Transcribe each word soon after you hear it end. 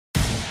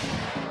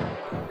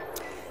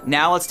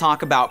Now let's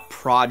talk about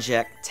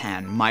Project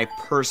 10, my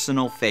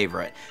personal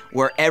favorite,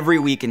 where every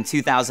week in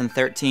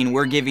 2013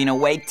 we're giving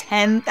away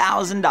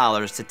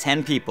 $10,000 to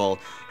 10 people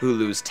who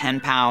lose 10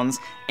 pounds,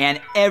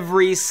 and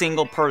every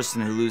single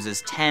person who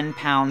loses 10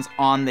 pounds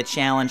on the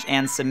challenge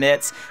and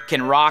submits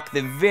can rock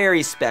the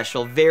very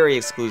special, very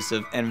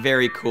exclusive, and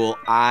very cool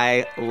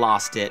I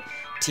Lost It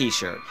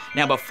t-shirt.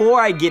 Now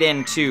before I get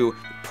into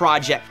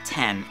Project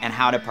 10 and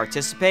how to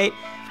participate,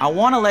 I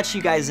want to let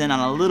you guys in on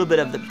a little bit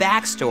of the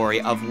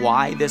backstory of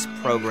why this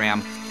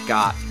program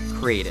got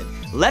created.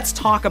 Let's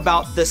talk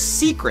about the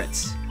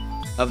secrets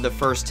of the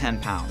first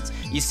 10 pounds.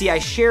 You see, I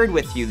shared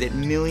with you that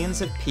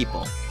millions of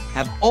people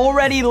have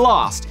already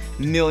lost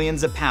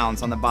millions of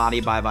pounds on the Body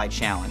Bye Bye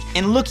Challenge.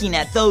 And looking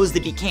at those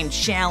that became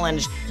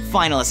challenge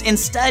finalists and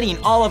studying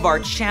all of our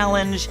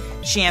challenge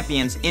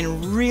champions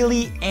and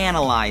really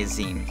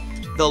analyzing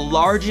the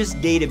largest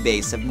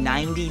database of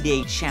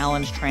 90-day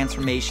challenge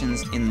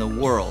transformations in the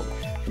world,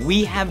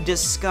 we have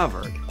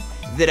discovered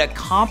that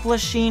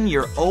accomplishing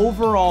your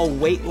overall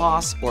weight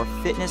loss or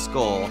fitness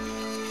goal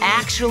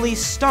actually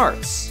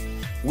starts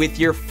with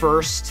your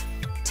first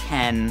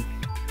 10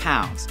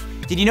 pounds.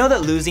 Did you know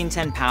that losing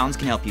 10 pounds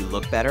can help you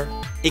look better?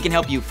 It can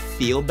help you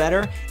feel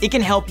better. It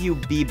can help you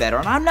be better.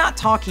 And I'm not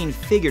talking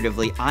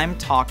figuratively, I'm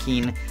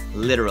talking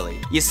literally.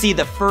 You see,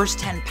 the first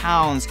 10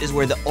 pounds is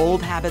where the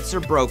old habits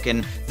are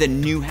broken, the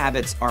new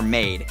habits are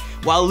made.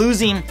 While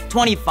losing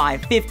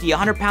 25, 50,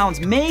 100 pounds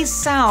may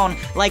sound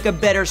like a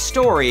better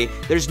story,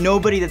 there's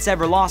nobody that's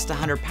ever lost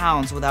 100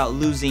 pounds without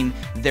losing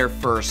their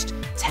first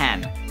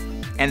 10.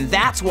 And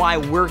that's why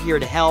we're here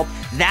to help.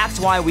 That's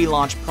why we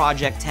launched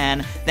Project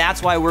 10.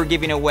 That's why we're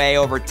giving away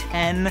over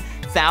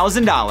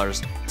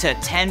 $10,000 to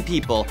 10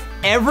 people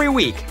every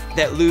week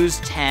that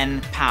lose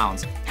 10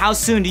 pounds. How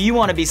soon do you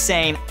want to be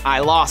saying, I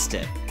lost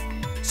it?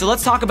 So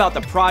let's talk about the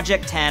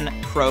Project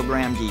 10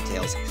 program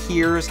details.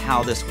 Here's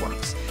how this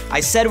works. I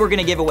said we're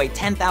gonna give away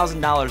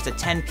 $10,000 to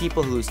 10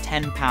 people who lose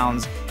 10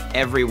 pounds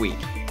every week.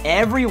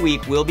 Every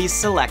week we'll be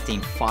selecting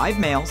 5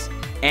 males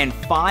and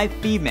 5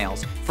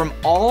 females from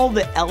all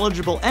the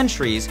eligible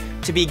entries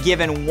to be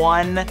given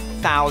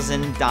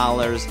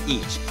 $1,000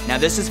 each. Now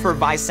this is for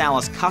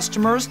ViSalus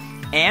customers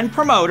and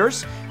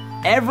promoters.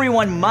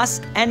 Everyone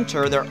must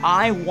enter their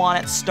I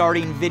Want It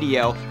starting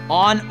video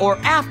on or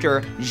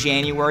after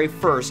January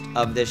 1st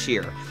of this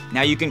year.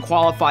 Now you can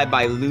qualify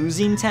by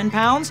losing 10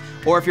 pounds,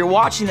 or if you're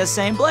watching this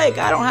saying, Blake,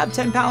 I don't have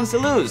 10 pounds to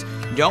lose.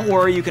 Don't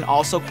worry, you can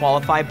also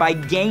qualify by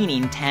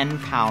gaining 10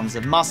 pounds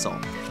of muscle.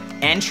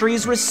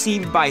 Entries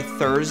received by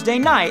Thursday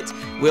night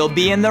will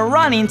be in the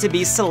running to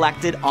be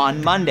selected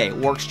on Monday.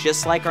 Works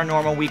just like our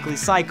normal weekly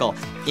cycle.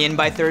 In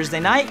by Thursday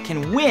night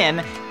can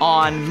win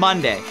on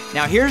Monday.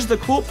 Now here's the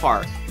cool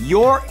part.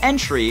 Your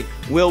entry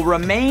will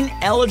remain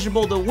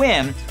eligible to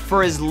win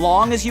for as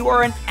long as you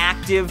are an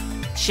active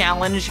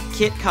challenge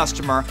kit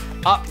customer,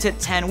 up to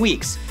 10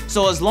 weeks.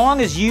 So as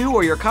long as you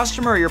or your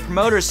customer or your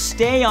promoters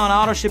stay on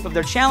auto ship of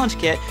their challenge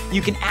kit,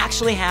 you can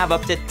actually have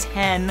up to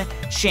 10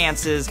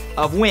 chances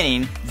of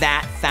winning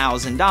that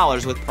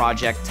 $1,000 with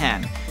Project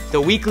 10.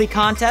 The weekly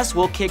contest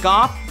will kick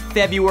off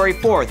February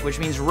 4th, which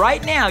means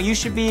right now you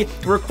should be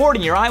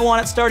recording your I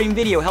Want It starting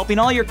video, helping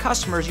all your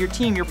customers, your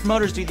team, your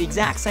promoters do the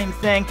exact same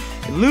thing,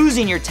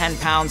 losing your 10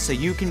 pounds so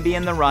you can be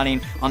in the running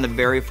on the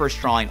very first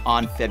drawing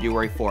on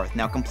February 4th.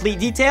 Now complete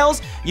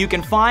details you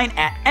can find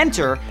at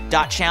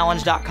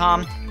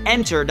enter.challenge.com,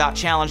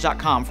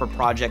 enter.challenge.com for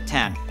Project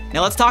 10.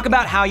 Now let's talk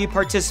about how you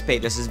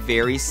participate. This is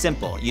very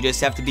simple. You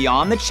just have to be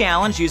on the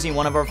challenge using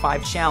one of our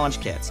 5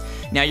 challenge kits.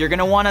 Now you're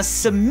gonna wanna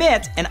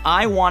submit an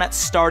I Want It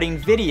starting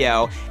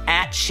video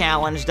at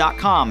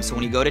challenge.com. So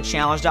when you go to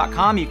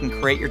challenge.com, you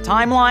can create your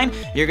timeline.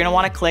 You're gonna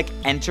wanna click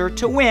enter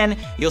to win.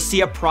 You'll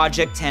see a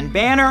Project 10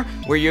 banner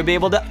where you'll be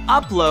able to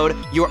upload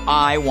your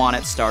I Want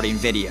It starting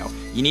video.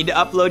 You need to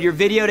upload your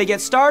video to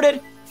get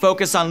started.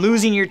 Focus on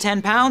losing your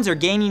 10 pounds or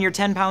gaining your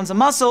 10 pounds of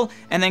muscle,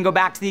 and then go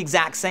back to the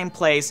exact same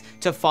place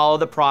to follow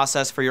the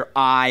process for your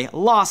I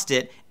Lost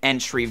It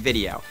entry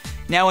video.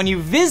 Now when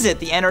you visit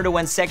the Enter to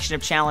Win section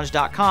of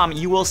challenge.com,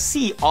 you will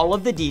see all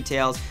of the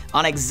details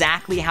on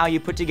exactly how you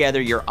put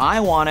together your I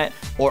Want It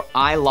or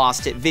I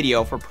Lost It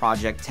video for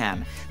Project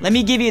 10. Let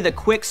me give you the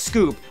quick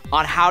scoop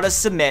on how to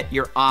submit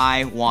your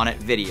I Want It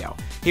video.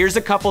 Here's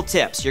a couple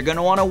tips. You're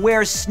gonna wanna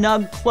wear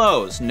snug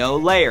clothes, no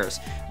layers.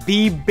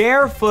 Be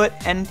barefoot,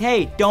 and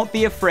hey, don't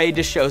be afraid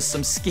to show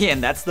some skin.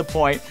 That's the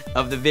point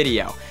of the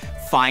video.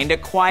 Find a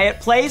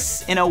quiet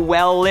place in a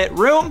well-lit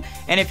room,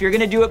 and if you're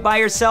gonna do it by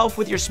yourself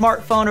with your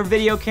smartphone or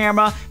video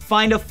camera,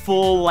 find a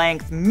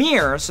full-length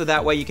mirror so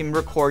that way you can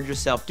record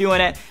yourself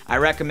doing it. I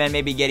recommend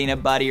maybe getting a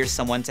buddy or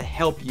someone to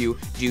help you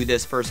do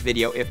this first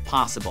video if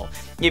possible.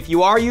 If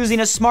you are using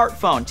a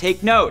smartphone,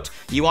 take note.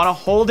 You wanna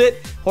hold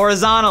it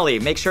horizontally.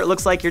 Make sure it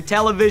looks like your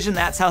television.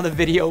 That's how the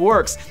video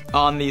works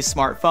on these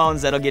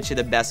smartphones. That'll get you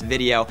the best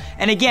video.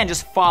 And again,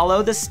 just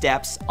follow the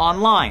steps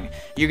online.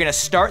 You're gonna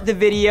start the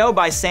video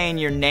by saying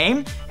your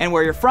name and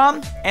where you're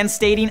from and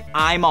stating,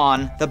 I'm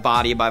on the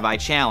Body Bye Bye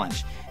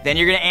Challenge. Then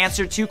you're gonna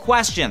answer 2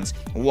 questions.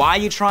 Why are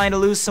you trying to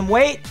lose some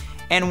weight?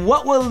 and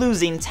what will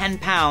losing 10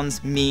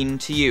 pounds mean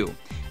to you?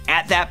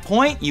 At that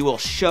point, you will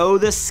show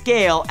the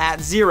scale at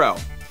 0.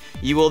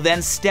 You will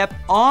then step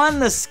on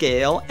the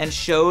scale and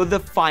show the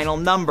final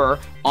number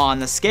on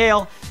the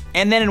scale,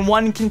 and then in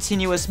one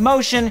continuous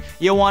motion,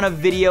 you'll want to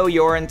video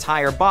your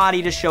entire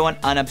body to show an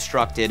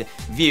unobstructed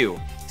view.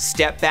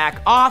 Step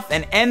back off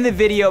and end the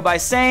video by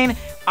saying,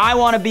 I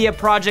want to be a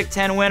Project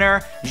 10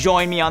 winner,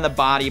 join me on the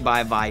Body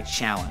by Vi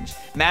challenge.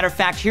 Matter of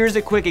fact, here's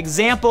a quick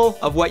example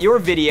of what your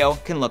video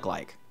can look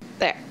like.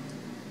 There.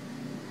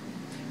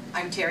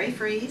 I'm Terry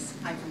Freeze.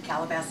 I'm from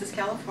Calabasas,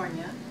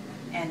 California,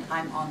 and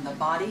I'm on the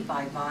Body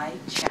by Vi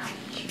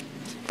challenge.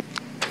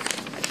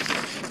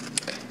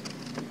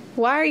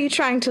 Why are you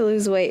trying to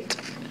lose weight?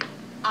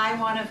 I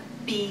want to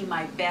be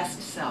my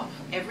best self.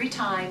 Every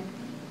time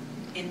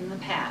in the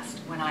past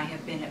when I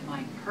have been at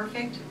my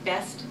perfect,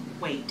 best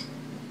weight,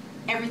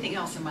 everything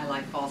else in my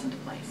life falls into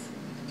place.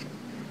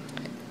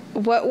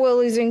 What will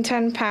losing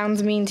 10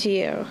 pounds mean to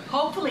you?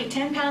 Hopefully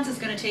 10 pounds is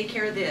going to take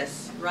care of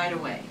this right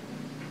away.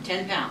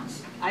 10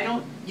 pounds.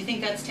 You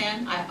think that's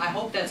 10? I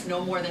hope that's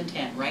no more than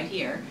 10 right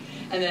here.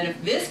 And then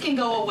if this can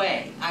go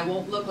away, I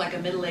won't look like a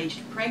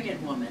middle-aged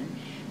pregnant woman.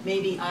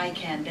 Maybe I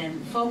can then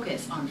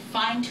focus on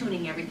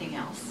fine-tuning everything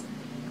else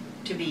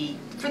to be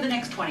for the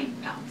next 20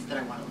 pounds that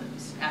I want to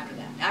lose after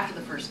that, after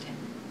the first 10.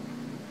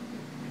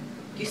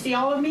 Do you see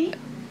all of me?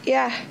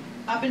 Yeah.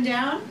 Up and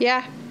down?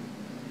 Yeah.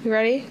 You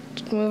ready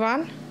to move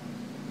on?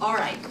 All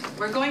right.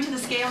 We're going to the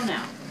scale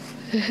now.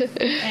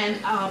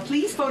 And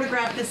please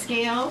photograph the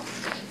scale,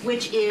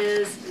 which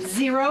is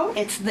 0.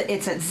 It's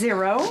at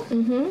 0.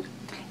 Mm-hmm.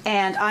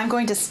 And I'm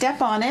going to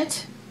step on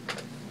it.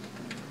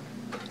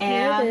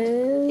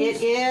 And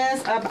it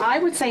is, I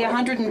would say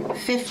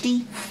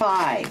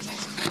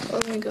 155.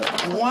 Let me go.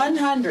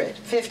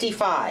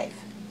 155.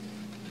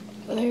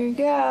 There you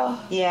go.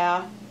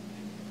 Yeah.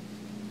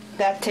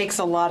 That takes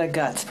a lot of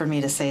guts for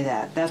me to say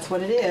that. That's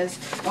what it is.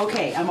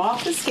 Okay, I'm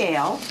off the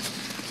scale.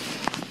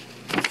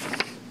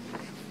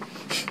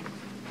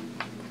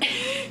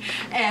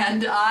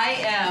 And I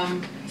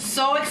am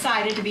so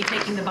excited to be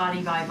taking the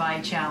Body by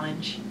Vi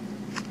challenge.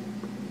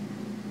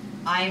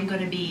 I am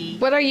going to be...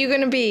 What are you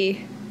going to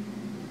be?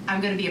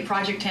 I'm going to be a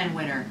Project 10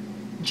 winner.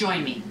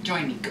 Join me.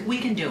 Join me. We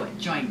can do it.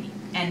 Join me.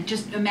 And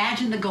just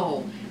imagine the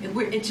goal.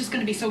 It's just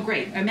going to be so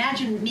great.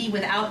 Imagine me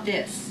without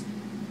this.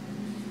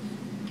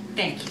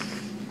 Thank you.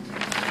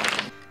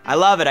 I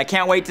love it. I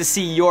can't wait to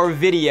see your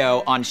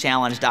video on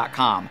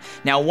challenge.com.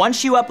 Now,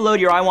 once you upload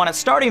your I Want It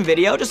Starting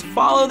video, just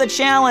follow the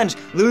challenge.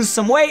 Lose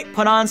some weight,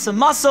 put on some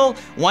muscle.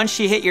 Once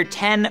you hit your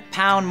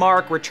 10-pound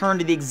mark, return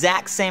to the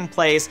exact same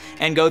place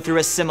and go through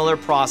a similar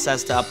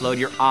process to upload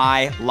your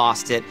I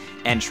Lost It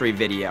entry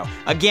video.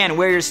 Again,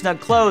 wear your snug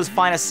clothes,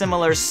 find a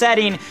similar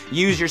setting,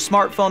 use your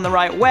smartphone the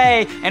right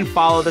way, and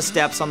follow the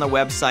steps on the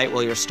website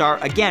where you'll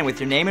start, again, with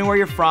your name and where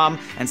you're from,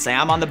 and say,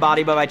 I'm on the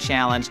Body by Vi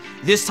challenge.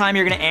 This time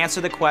you're gonna answer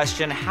the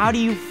question, how do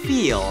you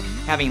feel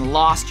having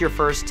lost your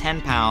first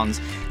 10 pounds?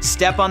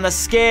 Step on the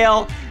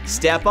scale,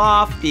 step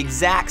off, the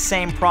exact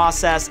same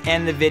process,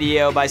 end the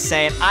video by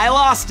saying, I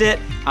lost it,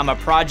 I'm a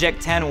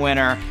Project 10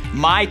 winner.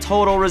 My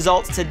total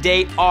results to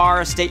date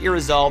are, state your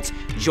results,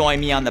 join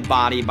me on the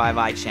Body by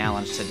Vi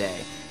challenge today.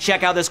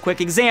 Check out this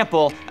quick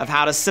example of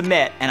how to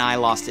submit an I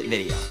Lost It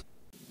video.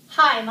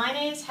 Hi, my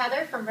name's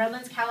Heather from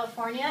Redlands,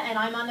 California, and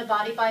I'm on the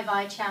Body by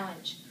Vi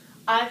challenge.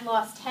 I've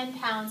lost 10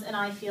 pounds and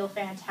I feel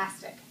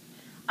fantastic.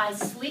 I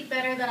sleep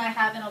better than I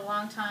have in a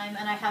long time,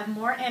 and I have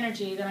more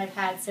energy than I've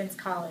had since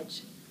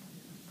college.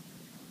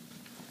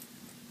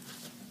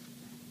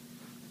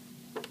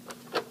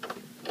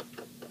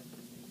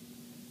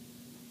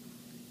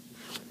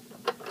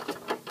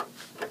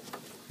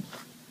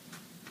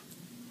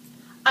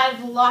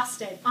 I've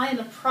lost it. I am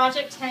a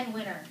Project 10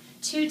 winner.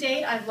 To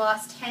date, I've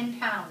lost 10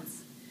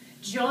 pounds.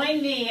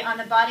 Join me on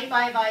the Body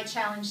by Vi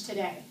challenge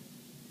today.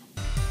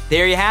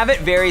 There you have it,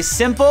 very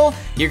simple.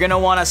 You're gonna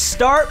wanna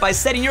start by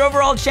setting your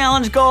overall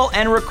challenge goal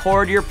and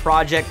record your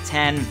Project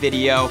 10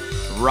 video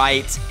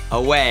right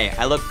away.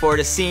 I look forward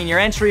to seeing your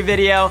entry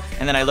video,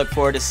 and then I look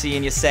forward to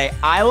seeing you say,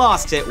 I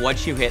lost it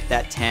once you hit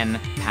that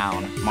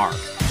 10-pound mark.